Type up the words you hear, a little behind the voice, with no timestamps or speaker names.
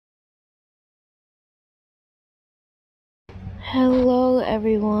Hello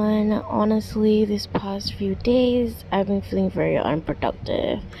everyone. Honestly, this past few days I've been feeling very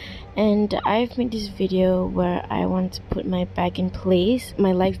unproductive, and I've made this video where I want to put my life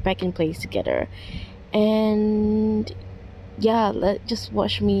back in place together. And yeah, just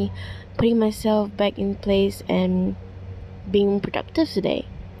watch me putting myself back in place and being productive today.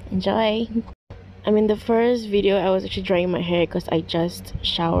 Enjoy. The first video I was actually drying my hair because I just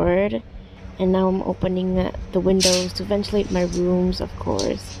showered, and now I'm opening the windows to ventilate my rooms, of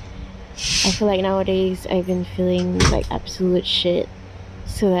course. I feel like nowadays I've been feeling like absolute shit.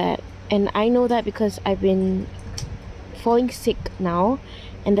 And I know that because I've been falling sick now,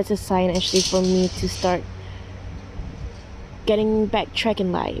 and that's a sign actually for me to start getting back track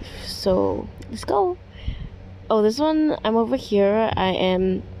in life. So let's go. Oh, this one, I'm over here. I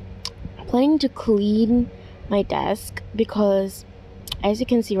am planning to clean my desk because, as you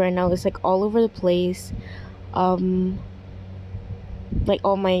can see right now, it's like all over the place. Like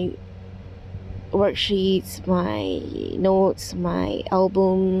all my worksheets, my notes, my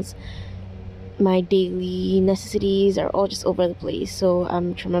albums, my daily necessities are all just over the place. So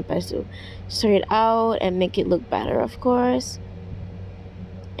I'm trying my best to sort it out and make it look better, of course.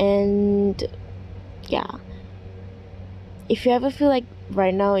 And yeah, if you ever feel like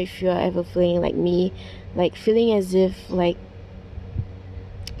right now, if you're ever feeling like me, like feeling as if like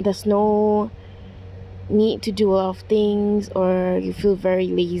there's no need to do a lot of things, or you feel very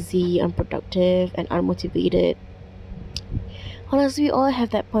lazy, unproductive, and unmotivated. Honestly, we all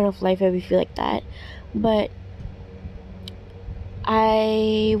have that point of life where we feel like that. But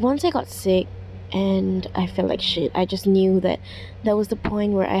once I got sick and I felt like shit, I just knew that that was the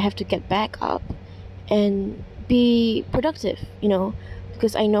point where I have to get back up and be productive,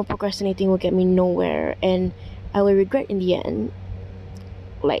 because I know procrastinating will get me nowhere, and I will regret in the end.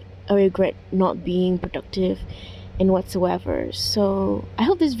 Like, I regret not being productive and whatsoever. So I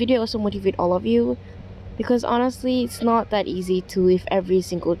hope this video also motivate all of you, because honestly, it's not that easy to live every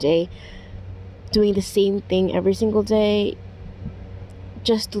single day doing the same thing every single day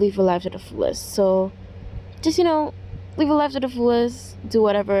just to live a life to the fullest. So just, live a life to the fullest, do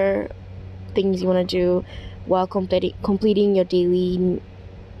whatever things you want to do while completing your daily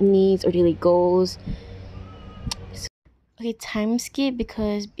needs or daily goals. Okay, time skip,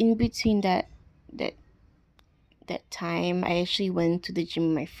 because in between that that time I actually went to the gym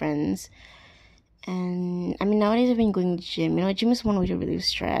with my friends. And nowadays I've been going to the gym. Gym is one way to relieve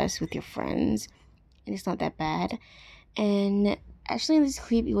stress with your friends, and it's not that bad. And actually, in this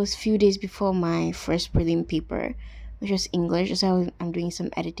clip, it was few days before my first prelim paper, which was English. So I'm doing some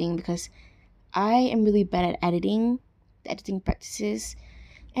editing because I am really bad at the editing practices.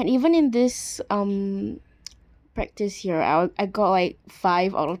 And even in this practice here, I got like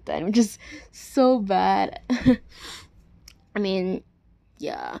 5 out of 10, which is so bad. I mean,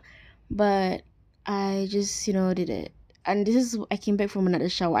 yeah, but I just did it. And this is I came back from another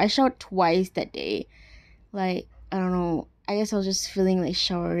shower. I showered twice that day. Like, I don't know. I guess I was just feeling like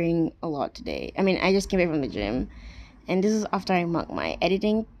showering a lot today. I just came back from the gym, and this is after I marked my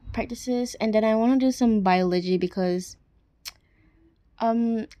editing practices, and then I want to do some biology because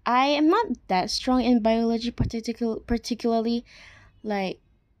I am not that strong in biology, particularly. Like,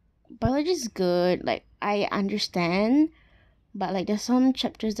 biology is good. Like, I understand, but like there's some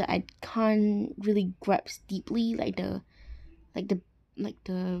chapters that I can't really grasp deeply, like the like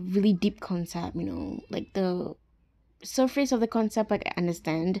the really deep concept, like the surface of the concept, like I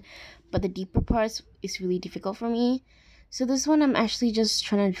understand, but the deeper parts is really difficult for me. So this one I'm actually just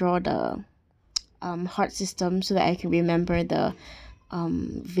trying to draw the heart system so that I can remember the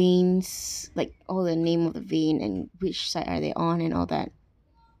veins, like all the name of the vein and which side are they on and all that.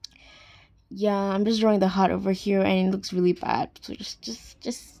 Yeah, I'm just drawing the heart over here and it looks really bad, so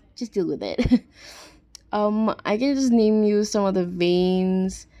just deal with it. I can just name you some of the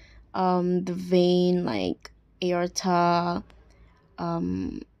veins. The vein like aorta,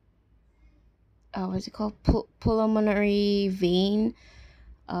 um what's it called, pulmonary vein,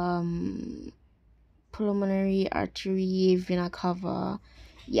 um pulmonary artery, vena cava.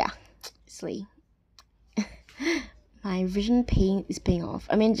 Yeah, slay. My vision pain is paying off.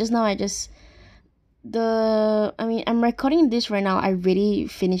 Just now I'm recording this right now. I already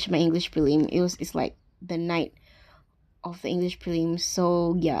finished my English prelim. It's like the night of the English prelim.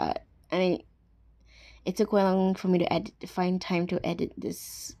 So yeah, I mean it took quite long for me to find time to edit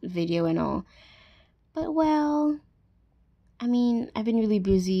this video and all. But well, I've been really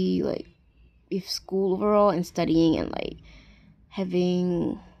busy, like, with school overall and studying and like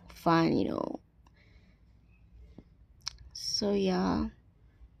having fun. So yeah.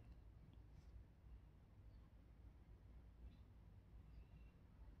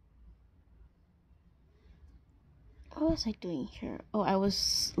 was I doing here? Oh, I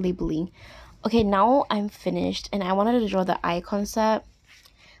was labeling. Okay, now I'm finished, and I wanted to draw the eye concept,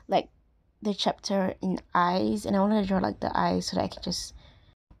 like the chapter in eyes, and I wanted to draw like the eyes so that I can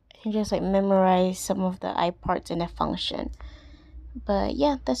just like memorize some of the eye parts and their function. But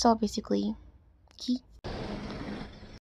yeah, that's all basically. Key.